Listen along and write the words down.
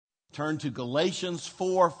Turn to Galatians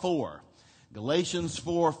 4:4. Galatians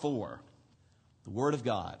 4:4. The Word of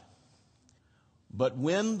God. But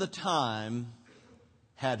when the time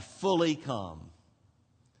had fully come,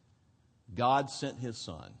 God sent His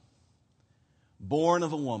Son, born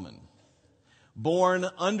of a woman, born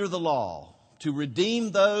under the law, to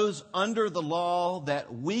redeem those under the law,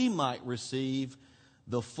 that we might receive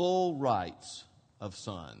the full rights of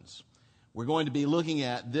sons. We're going to be looking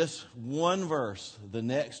at this one verse the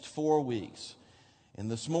next 4 weeks. And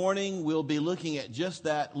this morning we'll be looking at just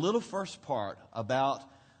that little first part about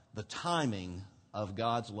the timing of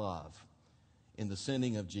God's love in the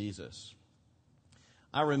sending of Jesus.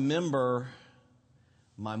 I remember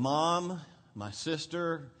my mom, my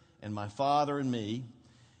sister, and my father and me,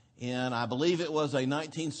 and I believe it was a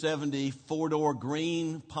 1970 four-door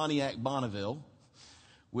green Pontiac Bonneville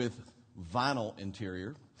with vinyl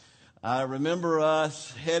interior. I remember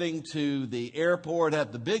us heading to the airport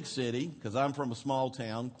at the big city, because I'm from a small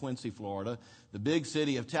town, Quincy, Florida, the big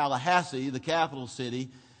city of Tallahassee, the capital city,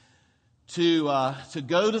 to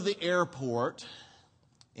go to the airport.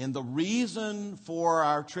 And the reason for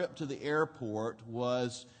our trip to the airport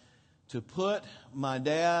was to put my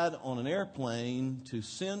dad on an airplane to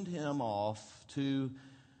send him off to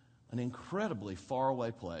an incredibly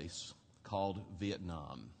faraway place called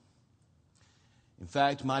Vietnam. In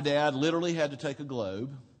fact, my dad literally had to take a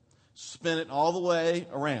globe, spin it all the way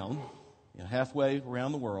around, halfway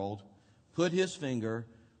around the world, put his finger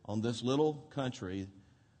on this little country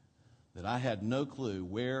that I had no clue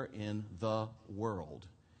where in the world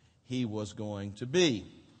he was going to be.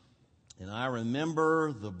 And I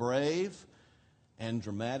remember the brave and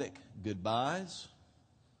dramatic goodbyes,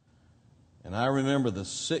 and I remember the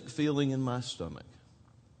sick feeling in my stomach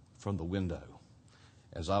from the window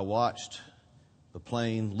as I watched the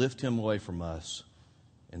plane lift him away from us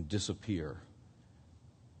and disappear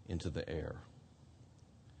into the air.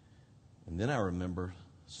 And then I remember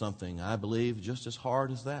something I believe just as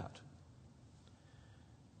hard as that.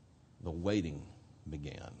 The waiting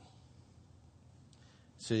began.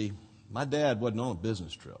 See, my dad wasn't on a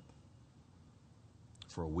business trip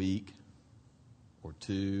for a week or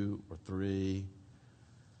 2 or 3.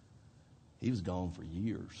 He was gone for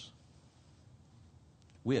years.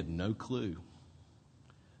 We had no clue,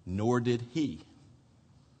 nor did he,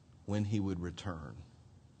 when he would return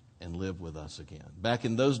and live with us again. Back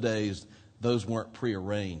in those days, those weren't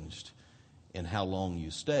prearranged in how long you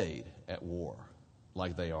stayed at war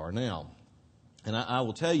like they are now. And I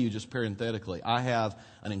will tell you just parenthetically, I have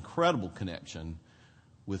an incredible connection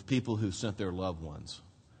with people who sent their loved ones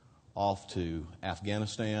off to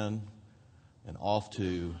Afghanistan and off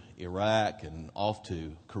to Iraq and off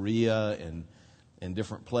to Korea and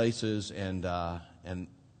different places. And I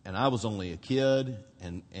was only a kid.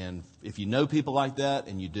 And if you know people like that,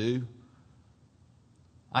 and you do,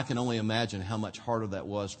 I can only imagine how much harder that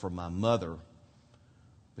was for my mother,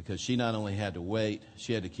 because she not only had to wait,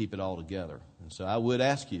 she had to keep it all together. And so I would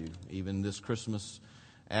ask you, even this Christmas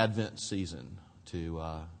Advent season,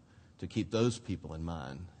 to keep those people in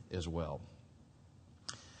mind as well.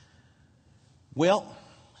 Well,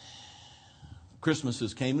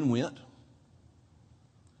 Christmases came and went.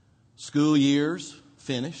 School years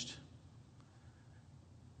finished.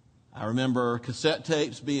 I remember cassette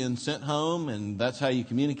tapes being sent home, and that's how you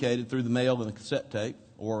communicated, through the mail and a cassette tape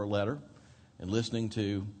or a letter. And listening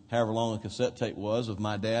to however long a cassette tape was of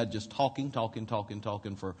my dad just talking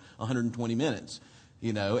for 120 minutes,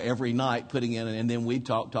 every night, putting in, and then we'd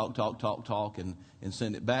talk and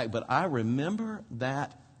send it back. But I remember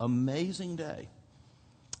that amazing day.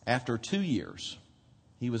 After 2 years,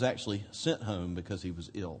 he was actually sent home because he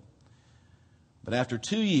was ill. But after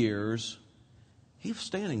 2 years, he was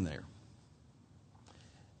standing there.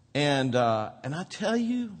 And I tell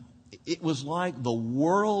you, it was like the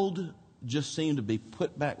world just seemed to be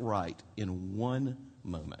put back right in one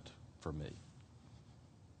moment for me.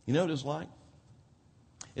 You know what it's like?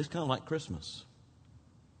 It's kind of like Christmas.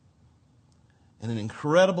 And an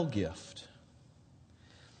incredible gift.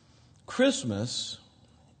 Christmas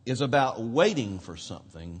is about waiting for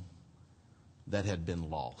something that had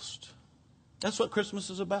been lost. That's what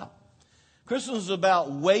Christmas is about. Christmas is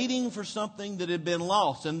about waiting for something that had been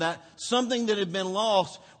lost. And that something that had been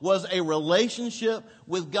lost was a relationship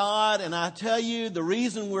with God. And I tell you, the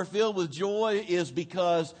reason we're filled with joy is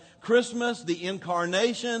because Christmas, the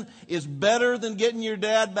incarnation, is better than getting your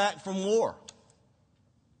dad back from war.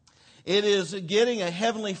 It is getting a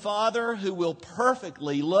heavenly Father who will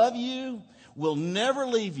perfectly love you, will never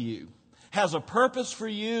leave you, has a purpose for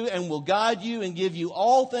you, and will guide you and give you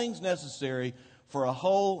all things necessary for a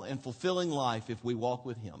whole and fulfilling life if we walk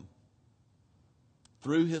with Him.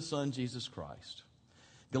 through His Son, Jesus Christ.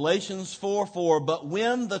 Galatians 4:4, but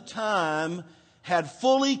when the time had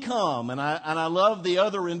fully come, and I love the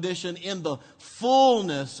other rendition, in the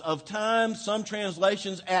fullness of time, some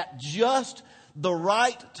translations, at just the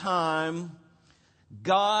right time,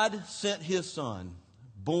 God sent His Son,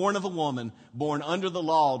 born of a woman, born under the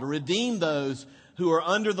law, to redeem those who are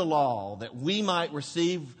under the law, that we might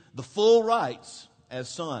receive the full rights as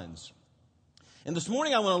sons. And this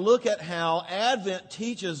morning I want to look at how Advent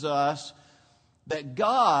teaches us that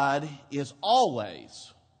God is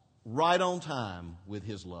always right on time with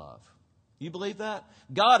His love. You believe that?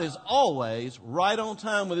 God is always right on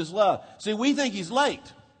time with His love. See, we think He's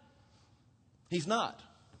late. He's not.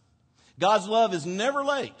 God's love is never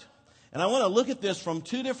late. And I want to look at this from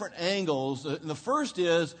two different angles. The first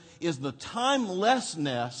is the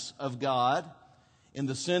timelessness of God in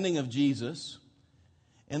the sending of Jesus.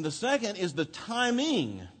 And the second is the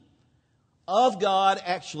timing of God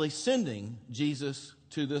actually sending Jesus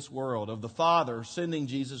to this world, of the Father sending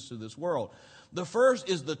Jesus to this world. The first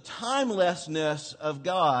is the timelessness of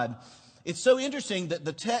God. It's so interesting that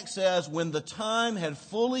the text says, when the time had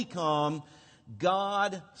fully come,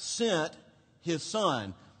 God sent His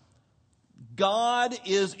Son. God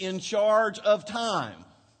is in charge of time.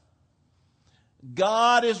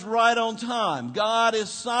 God is right on time. God is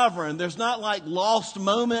sovereign. There's not like lost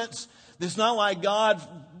moments. There's not like God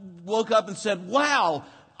woke up and said, wow,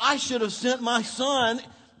 I should have sent my son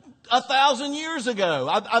 1,000 years ago.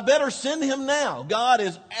 I better send him now. God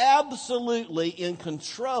is absolutely in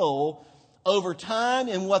control over time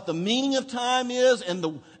and what the meaning of time is,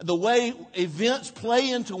 and the way events play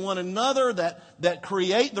into one another that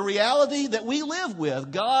create the reality that we live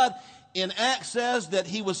with. God in Acts says that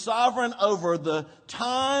He was sovereign over the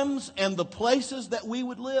times and the places that we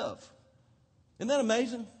would live. Isn't that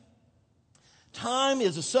amazing? Time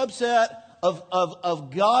is a subset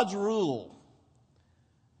of God's rule.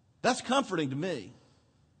 That's comforting to me.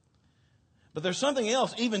 But there's something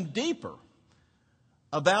else even deeper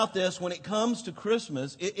about this when it comes to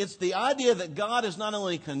Christmas. It's the idea that God is not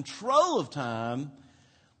only in control of time,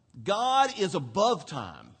 God is above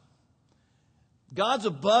time. God's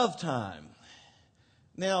above time.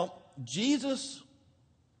 Now, Jesus'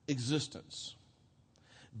 existence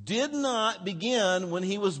did not begin when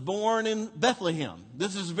He was born in Bethlehem.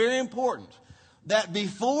 This is very important. That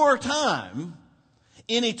before time,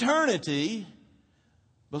 in eternity,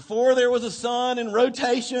 before there was a sun and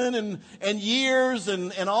rotation and years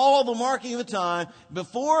and all the marking of the time,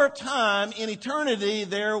 before time, in eternity,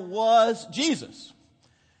 there was Jesus.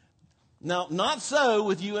 Now, not so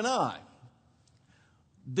with you and I.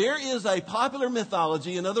 There is a popular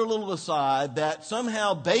mythology, another little aside, that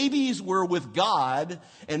somehow babies were with God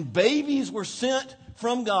and babies were sent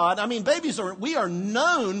from God. I mean, we are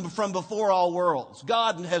known from before all worlds.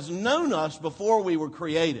 God has known us before we were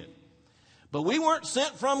created. But we weren't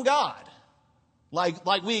sent from God.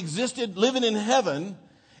 Like we existed living in heaven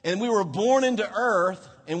and we were born into earth,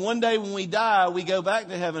 and one day when we die, we go back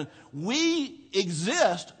to heaven. We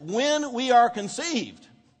exist when we are conceived.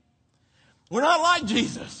 We're not like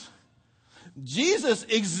Jesus. Jesus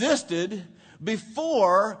existed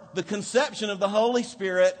before the conception of the Holy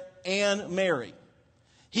Spirit and Mary.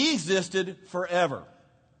 He existed forever.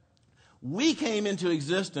 We came into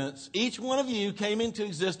existence, each one of you came into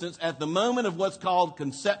existence at the moment of what's called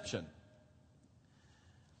conception.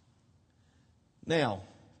 Now,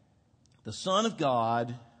 the Son of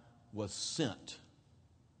God was sent,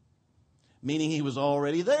 meaning He was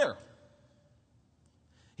already there.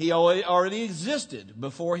 He already existed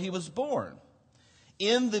before He was born.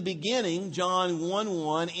 In the beginning, John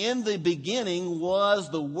 1:1, in the beginning was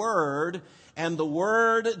the Word, and the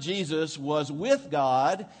Word, Jesus, was with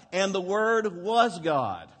God, and the Word was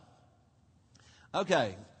God.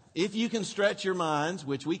 Okay, if you can stretch your minds,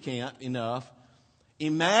 which we can't enough,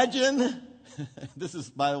 imagine, this is,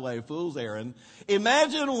 by the way, fool's errand,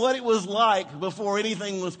 imagine what it was like before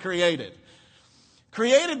anything was created.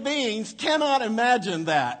 Created beings cannot imagine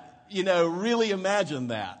that, really imagine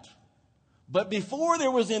that. But before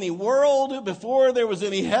there was any world, before there was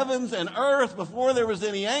any heavens and earth, before there was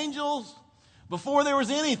any angels, before there was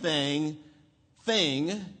anything,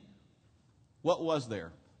 what was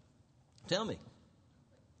there? Tell me.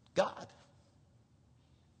 God.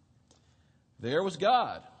 There was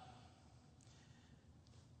God.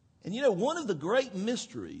 And one of the great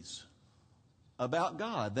mysteries about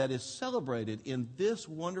God that is celebrated in this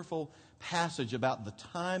wonderful passage about the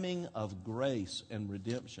timing of grace and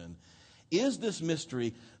redemption is this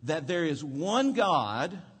mystery that there is one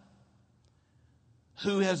God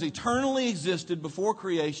who has eternally existed before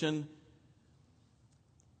creation,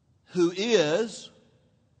 who is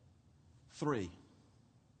three.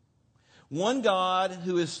 One God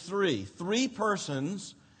who is three. Three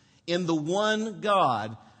persons in the one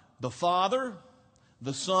God. The Father,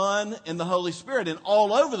 the Son, and the Holy Spirit. And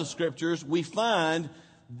all over the Scriptures we find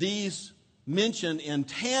these mentioned in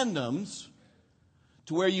tandems,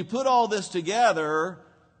 to where you put all this together,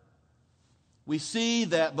 we see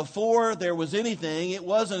that before there was anything, it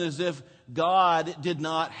wasn't as if God did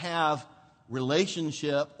not have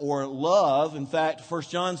relationship or love. In fact, 1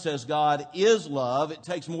 John says God is love. It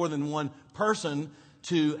takes more than one person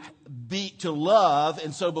to love.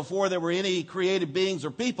 And so before there were any created beings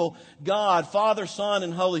or people, God, Father, Son,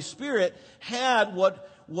 and Holy Spirit had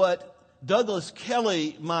what Douglas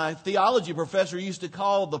Kelly, my theology professor, used to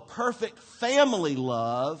call the perfect family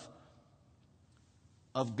love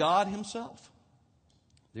of God Himself.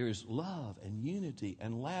 There is love and unity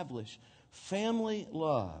and lavish family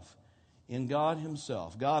love in God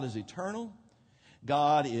Himself. God is eternal.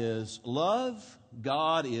 God is love.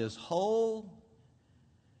 God is whole.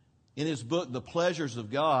 In his book, The Pleasures of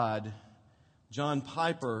God, John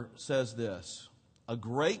Piper says this: a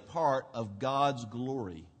great part of God's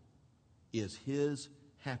glory is His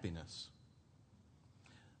happiness.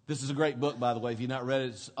 This is a great book, by the way, if you've not read it.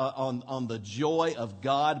 It's on the joy of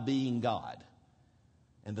God being God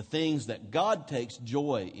and the things that God takes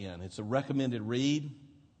joy in. It's a recommended read.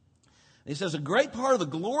 He says a great part of the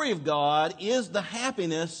glory of God is the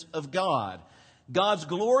happiness of God. God's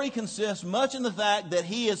glory consists much in the fact that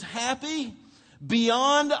He is happy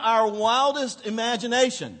beyond our wildest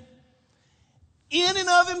imagination. In and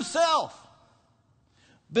of Himself.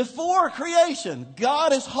 Before creation,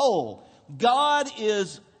 God is whole. God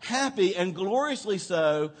is happy and gloriously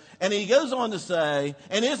so. And He goes on to say,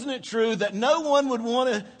 and isn't it true that no one would want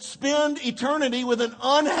to spend eternity with an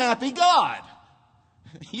unhappy God?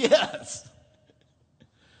 Yes.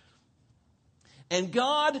 And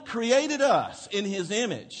God created us in His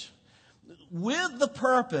image with the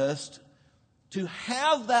purpose to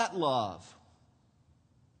have that love,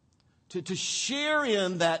 to share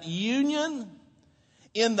in that union,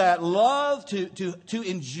 in that love, to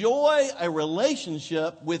enjoy a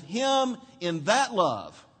relationship with Him in that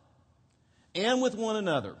love and with one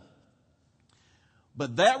another.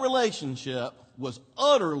 But that relationship was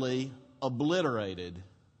utterly obliterated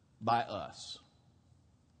by us.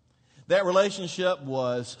 That relationship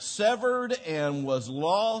was severed and was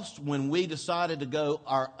lost when we decided to go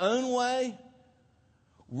our own way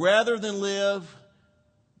rather than live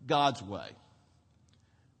God's way.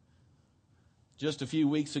 Just a few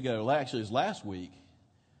weeks ago, actually it was last week,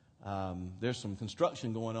 there's some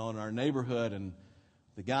construction going on in our neighborhood, and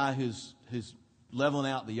the guy who's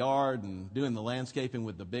leveling out the yard and doing the landscaping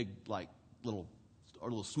with the big, little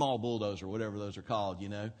small bulldozer, whatever those are called,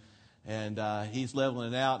 and he's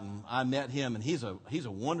leveling it out, and I met him, and he's a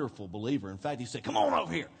wonderful believer. In fact, he said, "Come on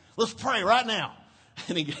over here, let's pray right now."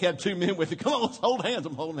 And he had two men with him. "Come on, let's hold hands."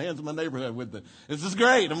 I'm holding hands in my neighborhood with them. This is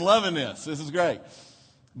great. I'm loving this. This is great.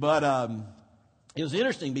 But it was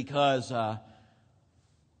interesting because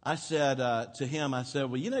I said to him, I said,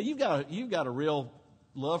 "Well, you've got a real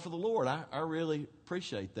love for the Lord. I really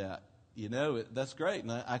appreciate that. That's great,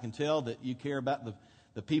 and I can tell that you care about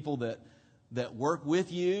the people that work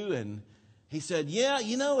with you." And he said, "Yeah,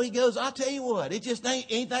 he goes, I tell you what, it just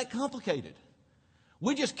ain't that complicated.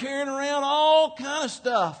 We're just carrying around all kind of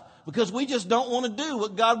stuff because we just don't want to do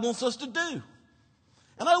what God wants us to do."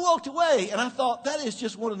 And I walked away, and I thought, that is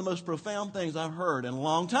just one of the most profound things I've heard in a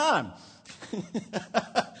long time.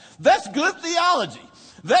 That's good theology.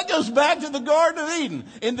 That goes back to the Garden of Eden,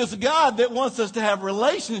 in this God that wants us to have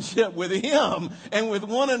relationship with Him and with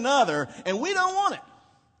one another, and we don't want it.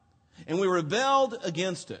 And we rebelled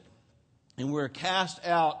against it. And we were cast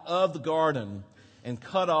out of the garden and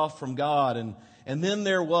cut off from God. And then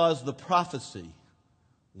there was the prophecy,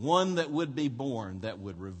 one that would be born that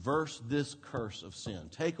would reverse this curse of sin,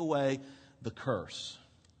 take away the curse.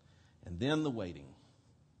 And then the waiting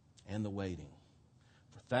and the waiting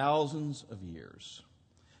for thousands of years.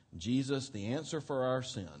 Jesus, the answer for our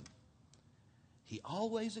sin, He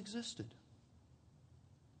always existed.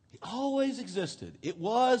 He always existed. It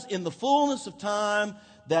was in the fullness of time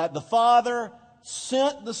that the Father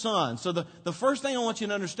sent the Son. So the first thing I want you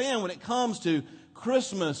to understand when it comes to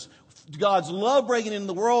Christmas, God's love breaking into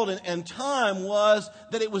the world and time, was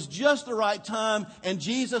that it was just the right time, and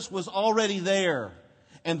Jesus was already there.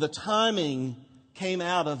 And the timing came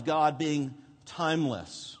out of God being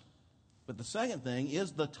timeless. But the second thing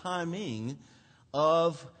is the timing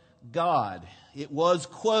of God. It was,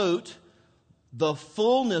 quote, the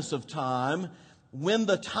fullness of time, when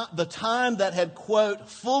the time that had, quote,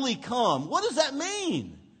 fully come. What does that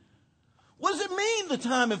mean? What does it mean the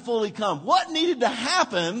time had fully come? What needed to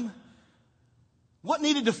happen? What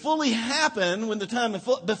needed to fully happen when the time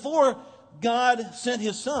before God sent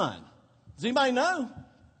His Son? Does anybody know?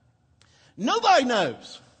 Nobody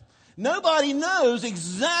knows. Nobody knows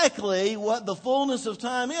exactly what the fullness of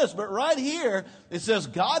time is. But right here, it says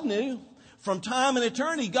God knew. From time and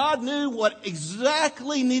eternity, God knew what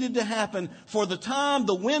exactly needed to happen for the time,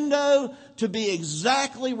 the window, to be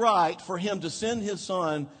exactly right for Him to send His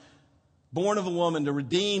Son, born of a woman, to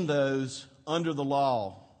redeem those under the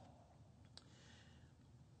law.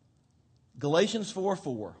 Galatians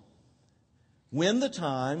 4:4. When the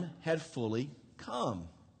time had fully come.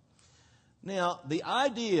 Now, the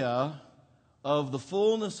idea of the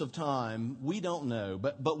fullness of time, we don't know,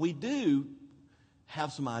 but we do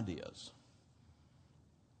have some ideas.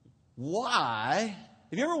 Why?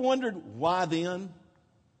 Have you ever wondered why then?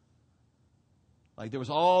 Like there was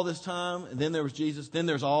all this time, and then there was Jesus, then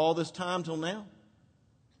there's all this time till now?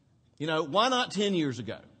 You know, why not 10 years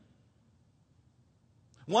ago?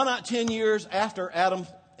 Why not 10 years after Adam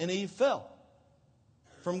and Eve fell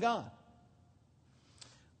from God?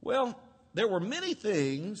 Well, there were many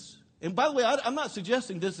things, and by the way, I'm not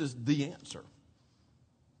suggesting this is the answer.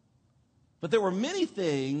 But there were many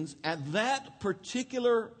things at that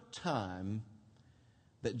particular time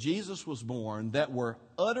that Jesus was born that were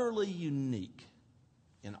utterly unique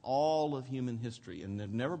in all of human history and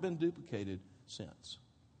have never been duplicated since.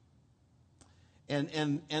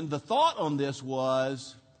 And the thought on this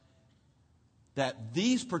was that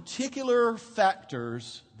these particular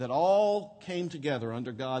factors that all came together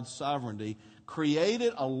under God's sovereignty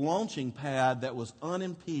created a launching pad that was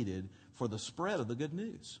unimpeded for the spread of the good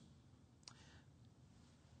news.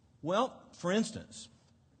 Well, for instance,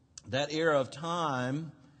 that era of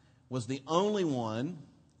time was the only one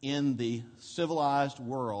in the civilized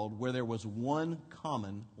world where there was one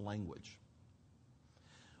common language.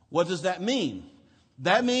 What does that mean?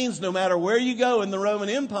 That means no matter where you go in the Roman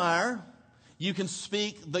Empire, you can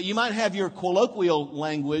speak, you might have your colloquial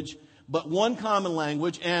language, but one common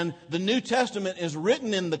language, and the New Testament is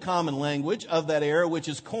written in the common language of that era, which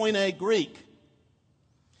is Koine Greek.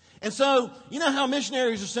 And so, you know how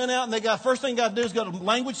missionaries are sent out and first thing you got to do is go to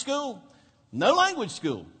language school? No language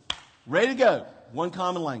school. Ready to go. One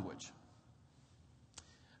common language.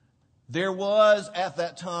 There was, at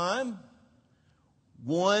that time,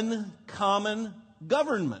 one common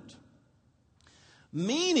government.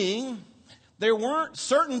 Meaning, there weren't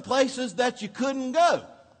certain places that you couldn't go.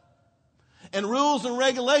 And rules and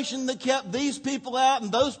regulation that kept these people out,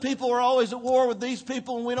 and those people are always at war with these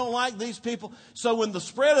people, and we don't like these people. So when the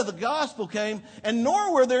spread of the gospel came, and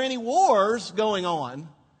nor were there any wars going on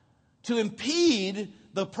to impede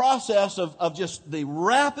the process of just the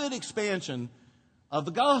rapid expansion of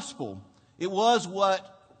the gospel. It was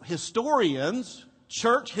what historians,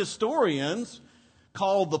 church historians,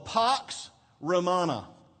 call the Pax Romana,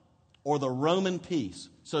 or the Roman peace.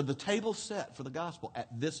 So the table set for the gospel at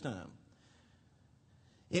this time.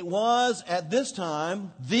 It was at this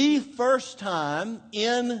time the first time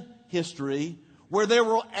in history where there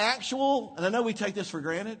were actual, and I know we take this for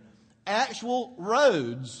granted, actual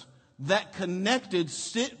roads that connected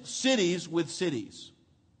cities with cities.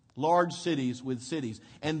 Large cities with cities.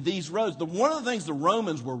 And these roads, one of the things the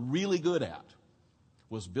Romans were really good at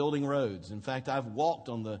was building roads. In fact, I've walked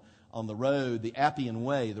on the road, the Appian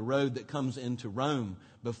Way, the road that comes into Rome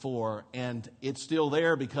before, and it's still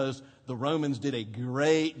there because the Romans did a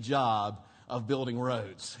great job of building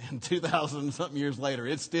roads. And 2,000 something years later,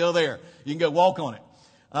 it's still there. You can go walk on it.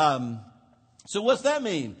 So what's that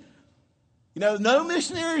mean? You know, no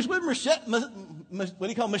missionaries with machetes.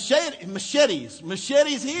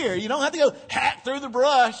 Machetes here. You don't have to go hack through the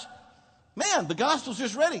brush. Man, the gospel's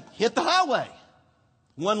just ready. Hit the highway.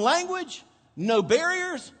 One language, no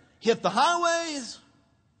barriers, hit the highways.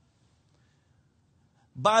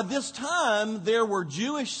 By this time, there were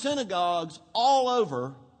Jewish synagogues all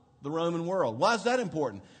over the Roman world. Why is that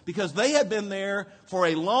important? Because they had been there for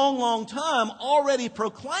a long, long time already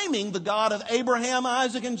proclaiming the God of Abraham,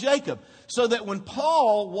 Isaac, and Jacob. So that when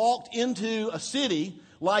Paul walked into a city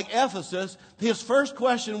like Ephesus, his first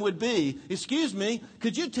question would be, excuse me,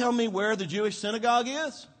 could you tell me where the Jewish synagogue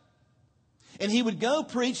is? And he would go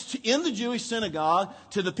preach in the Jewish synagogue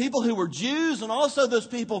to the people who were Jews and also those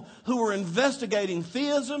people who were investigating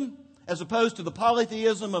theism as opposed to the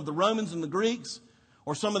polytheism of the Romans and the Greeks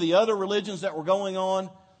or some of the other religions that were going on.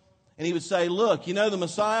 And he would say, look, you know the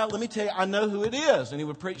Messiah? Let me tell you, I know who it is. And he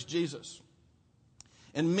would preach Jesus.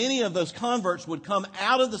 And many of those converts would come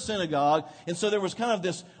out of the synagogue. And so there was kind of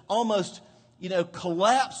this almost,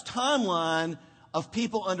 collapsed timeline of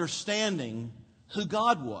people understanding who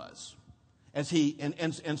God was.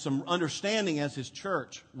 and some understanding as his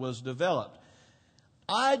church was developed.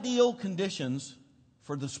 Ideal conditions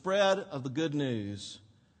for the spread of the good news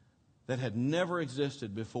that had never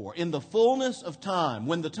existed before. In the fullness of time,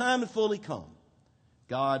 when the time had fully come,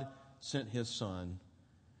 God sent his Son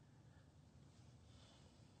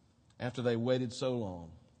after they waited so long.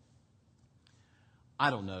 I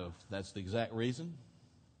don't know if that's the exact reason,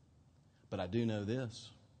 but I do know this,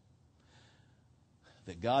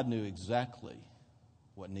 that God knew exactly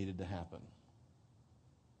what needed to happen.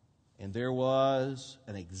 And there was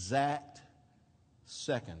an exact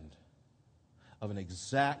second of an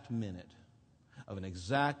exact minute, of an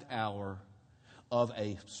exact hour, of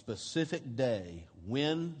a specific day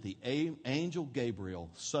when the angel Gabriel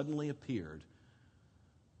suddenly appeared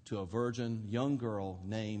to a virgin young girl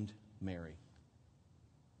named Mary.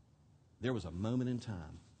 There was a moment in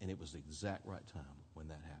time, and it was the exact right time when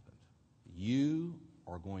that happened. You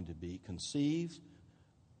are going to be conceived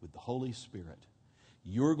with the Holy Spirit.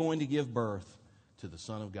 You're going to give birth to the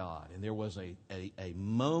Son of God. And there was a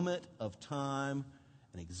moment of time,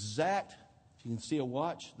 an exact, if you can see a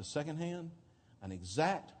watch, the second hand, an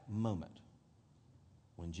exact moment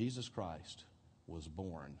when Jesus Christ was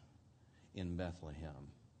born in Bethlehem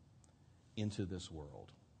into this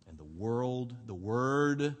world. And the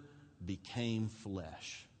Word became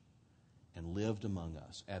flesh and lived among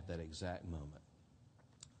us at that exact moment.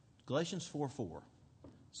 Galatians 4:4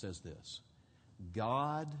 says this: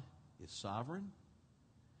 God is sovereign,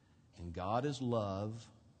 and God is love,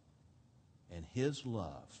 and His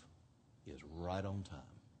love is right on time.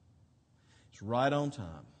 It's right on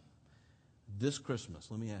time. This Christmas,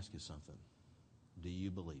 let me ask you something. Do you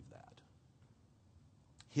believe that?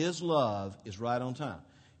 His love is right on time.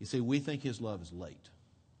 You see, we think His love is late.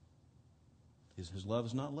 His love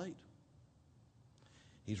is not late.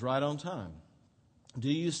 He's right on time. Do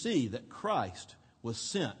you see that Christ was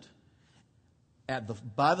sent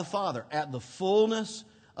by the Father at the fullness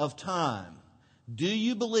of time? Do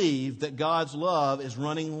you believe that God's love is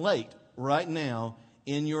running late right now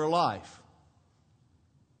in your life?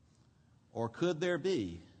 Or could there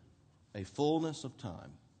be a fullness of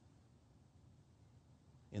time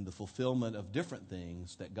in the fulfillment of different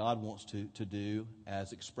things that God wants to do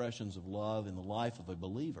as expressions of love in the life of a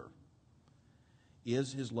believer?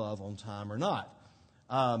 Is His love on time or not?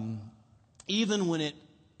 Even when it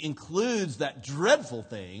includes that dreadful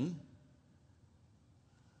thing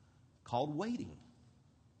called waiting.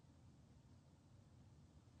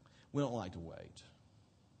 We don't like to wait.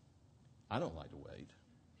 I don't like to wait.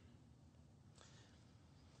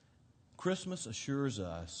 Christmas assures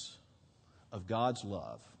us of God's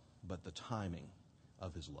love, but the timing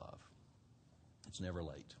of His love. It's never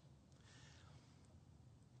late.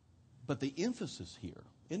 But the emphasis here,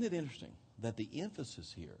 isn't it interesting that the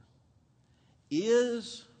emphasis here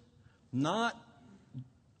is not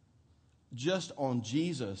just on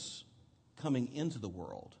Jesus coming into the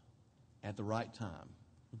world at the right time.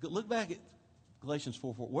 Look back at Galatians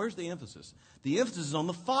 4:4. Where's the emphasis? The emphasis is on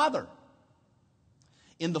the Father.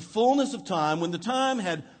 In the fullness of time, when the time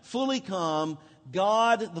had fully come,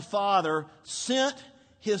 God the Father sent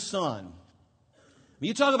His Son. When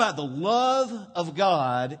you talk about the love of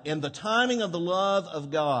God and the timing of the love of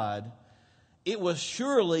God, it was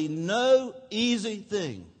surely no easy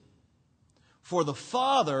thing for the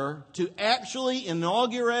Father to actually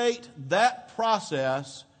inaugurate that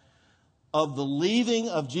process of the leaving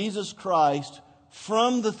of Jesus Christ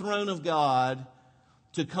from the throne of God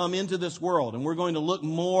to come into this world. And we're going to look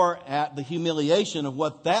more at the humiliation of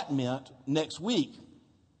what that meant next week.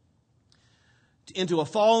 Into a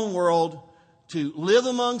fallen world, to live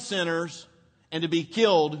among sinners, and to be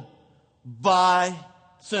killed by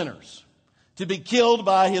sinners. To be killed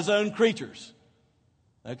by His own creatures.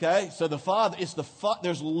 Okay? So the Father,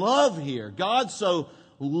 there's love here. God so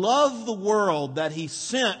loved the world that He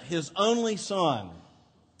sent His only Son.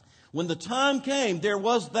 When the time came, there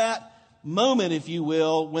was that moment, if you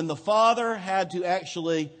will, when the Father had to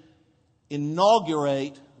actually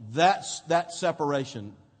inaugurate that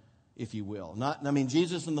separation, if you will.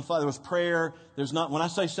 Jesus and the Father, there was prayer. When I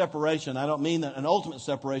say separation, I don't mean that an ultimate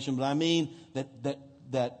separation, but I mean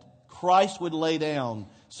that Christ would lay down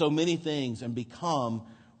so many things and become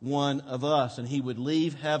one of us, and He would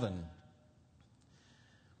leave heaven.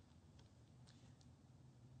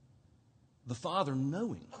 The Father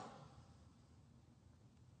knowing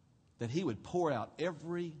that He would pour out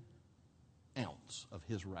every ounce of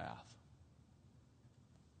His wrath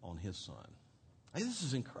on His Son. Hey, this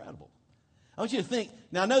is incredible. I want you to think,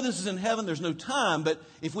 now I know this is in heaven, there's no time, but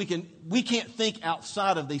if we can't think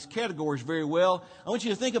outside of these categories very well. I want you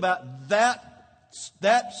to think about that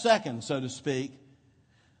that second, so to speak.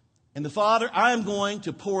 And the Father, I am going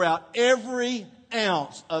to pour out every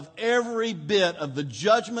ounce of every bit of the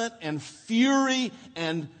judgment and fury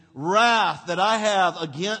and wrath that I have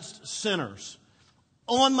against sinners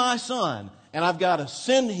on my Son. And I've got to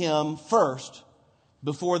send Him first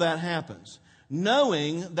before that happens.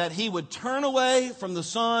 Knowing that He would turn away from the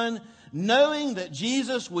Son, knowing that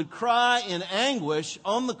Jesus would cry in anguish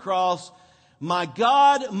on the cross, my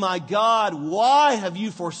God, why have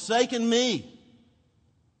you forsaken me?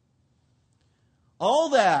 All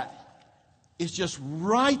that is just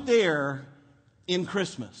right there in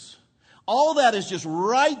Christmas. All that is just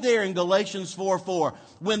right there in Galatians 4:4.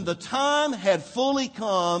 When the time had fully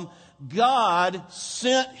come, God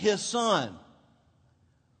sent His Son.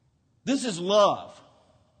 This is love.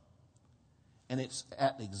 And it's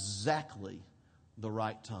at exactly the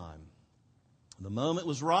right time. The moment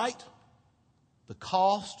was right. The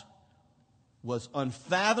cost was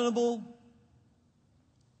unfathomable.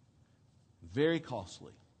 Very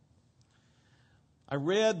costly. I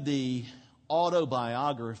read the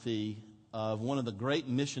autobiography of one of the great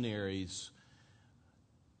missionaries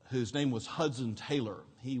whose name was Hudson Taylor.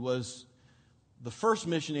 He was the first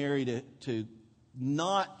missionary to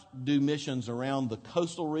not do missions around the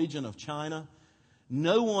coastal region of China.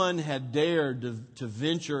 No one had dared to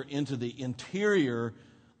venture into the interior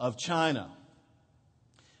of China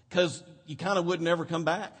because you kind of would never come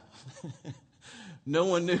back. No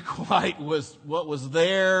one knew quite what was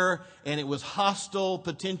there, and it was hostile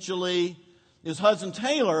potentially. It was Hudson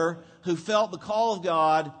Taylor who felt the call of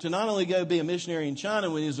God to not only go be a missionary in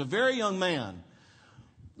China when he was a very young man,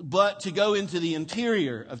 but to go into the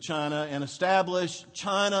interior of China and establish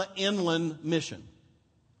China Inland Mission.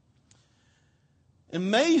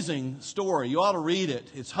 Amazing story. You ought to read it.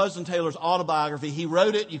 It's Hudson Taylor's autobiography. He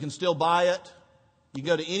wrote it. You can still buy it. You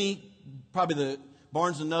go to probably the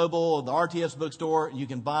Barnes & Noble or the RTS bookstore, you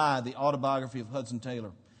can buy the autobiography of Hudson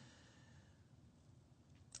Taylor.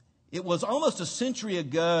 It was almost a century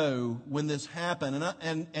ago when this happened,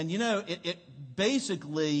 and you know, it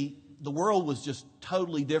basically, the world was just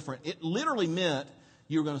totally different. It literally meant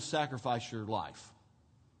you were going to sacrifice your life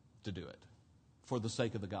to do it for the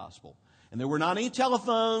sake of the gospel. And there were not any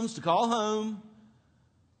telephones to call home.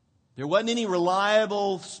 There wasn't any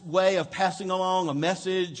reliable way of passing along a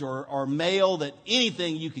message or mail that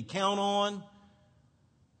anything you could count on.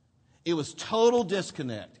 It was total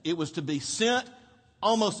disconnect. It was to be sent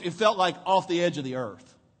almost, it felt like off the edge of the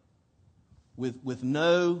earth with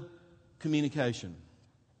no communication.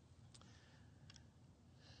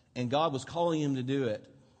 And God was calling him to do it.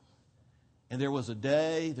 And there was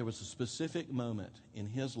a specific moment in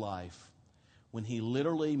his life when he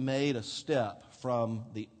literally made a step from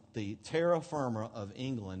the terra firma of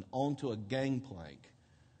England onto a gangplank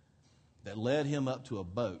that led him up to a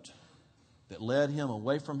boat, that led him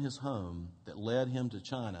away from his home, that led him to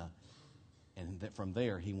China, and that from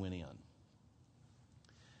there he went in.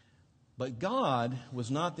 But God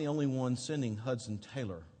was not the only one sending Hudson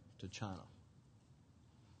Taylor to China.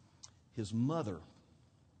 His mother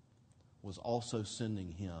was also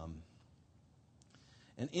sending him.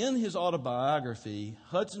 And in his autobiography,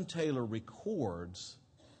 Hudson Taylor records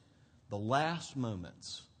the last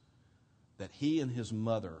moments that he and his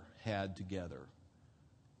mother had together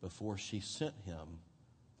before she sent him,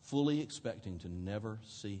 fully expecting to never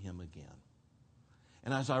see him again.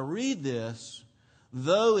 And as I read this,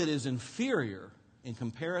 though it is inferior in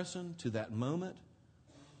comparison to that moment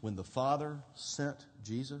when the Father sent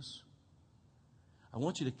Jesus, I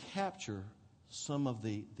want you to capture some of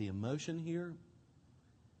the emotion here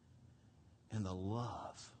and the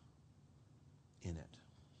love in it.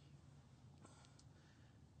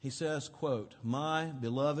 He says, quote, "My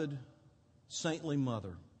beloved saintly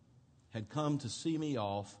mother had come to see me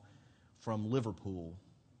off from Liverpool.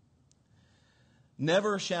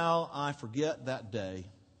 Never shall I forget that day,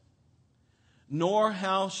 nor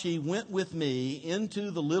how she went with me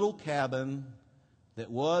into the little cabin that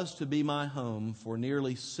was to be my home for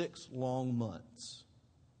nearly 6 long months.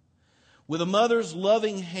 With a mother's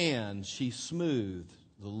loving hand, she smoothed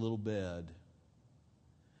the little bed.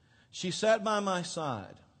 She sat by my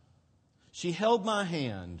side. She held my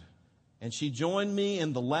hand, and she joined me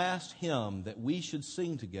in the last hymn that we should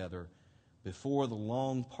sing together before the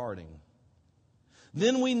long parting.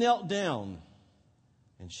 Then we knelt down,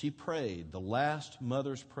 and she prayed the last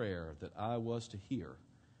mother's prayer that I was to hear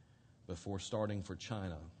before starting for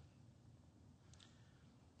China.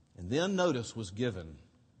 And then notice was given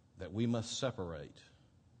that we must separate,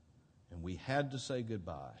 and we had to say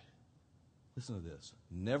goodbye. Listen to this.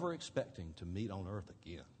 Never expecting to meet on earth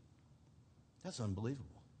again. That's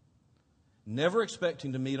unbelievable. never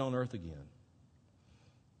expecting to meet on earth again.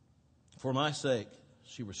 For my sake,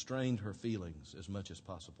 she restrained her feelings as much as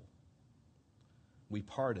possible. We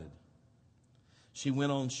parted. She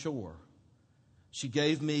went on shore. She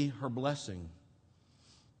gave me her blessing.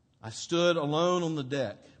 I stood alone on the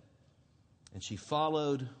deck, and she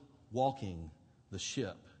followed, walking the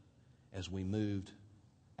ship as we moved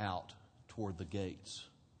out toward the gates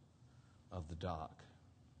of the dock.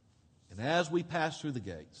 And as we passed through the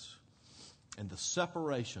gates and the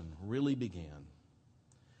separation really began,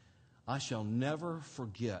 I shall never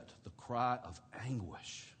forget the cry of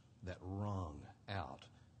anguish that rung out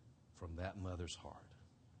from that mother's heart.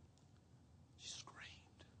 She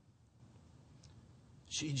screamed.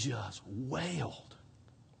 She just wailed.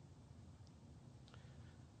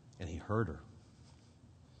 And he heard her.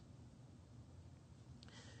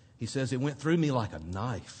 He says, it went through me like a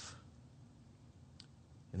knife.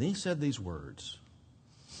 And then he said these words,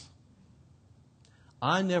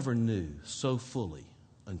 I never knew so fully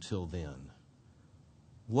until then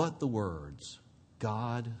what the words,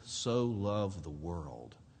 God so loved the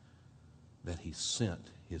world that he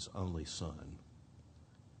sent his only Son,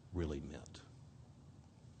 really meant.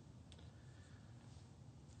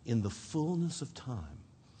 In the fullness of time,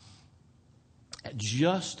 at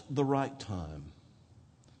just the right time,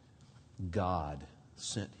 God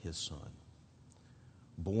sent his Son,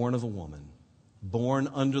 born of a woman, born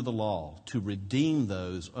under the law, to redeem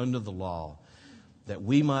those under the law, that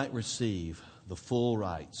we might receive the full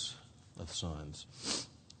rights of sons.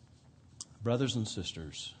 Brothers and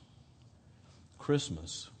sisters,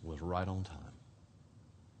 Christmas was right on time.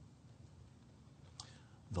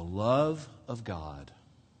 The love of God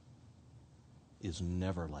is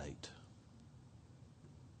never late.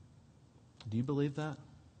 Do you believe that?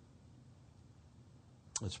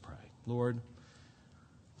 Let's pray. Lord,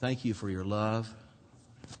 thank you for your love.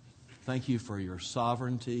 Thank you for your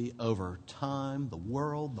sovereignty over time, the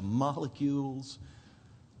world, the molecules,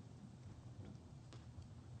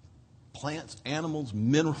 plants, animals,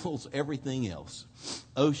 minerals, everything else,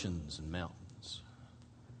 oceans and mountains,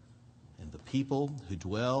 and the people who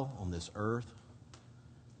dwell on this earth,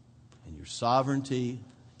 and your sovereignty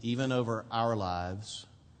even over our lives,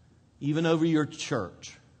 even over your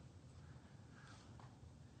church.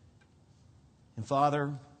 And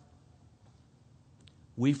Father,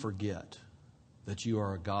 we forget that you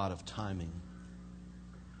are a God of timing.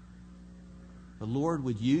 But Lord,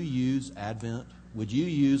 would you use Advent? Would you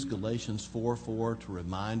use Galatians 4:4 to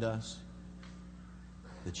remind us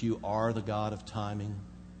that you are the God of timing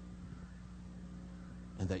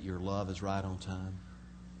and that your love is right on time?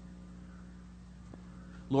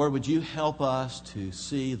 Lord, would you help us to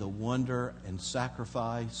see the wonder and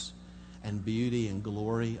sacrifice and beauty and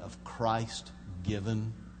glory of Christ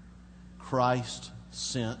given, Christ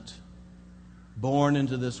sent, born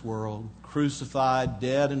into this world, crucified,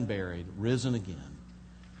 dead and buried, risen again,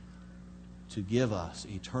 to give us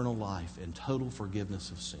eternal life and total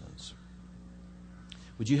forgiveness of sins.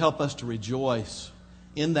 Would you help us to rejoice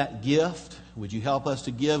in that gift? Would you help us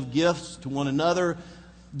to give gifts to one another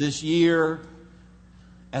this year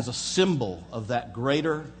as a symbol of that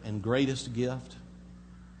greater and greatest gift?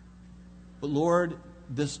 But Lord,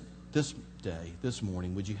 this day, this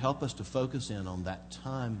morning, would you help us to focus in on that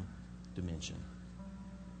time dimension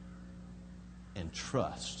and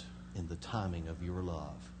trust in the timing of your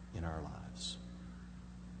love in our lives?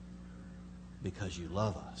 Because you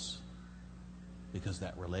love us. Because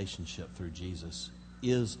that relationship through Jesus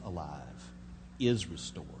is alive, is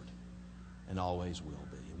restored, and always will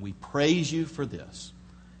be. And we praise you for this,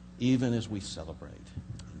 even as we celebrate.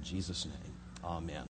 In Jesus' name, amen.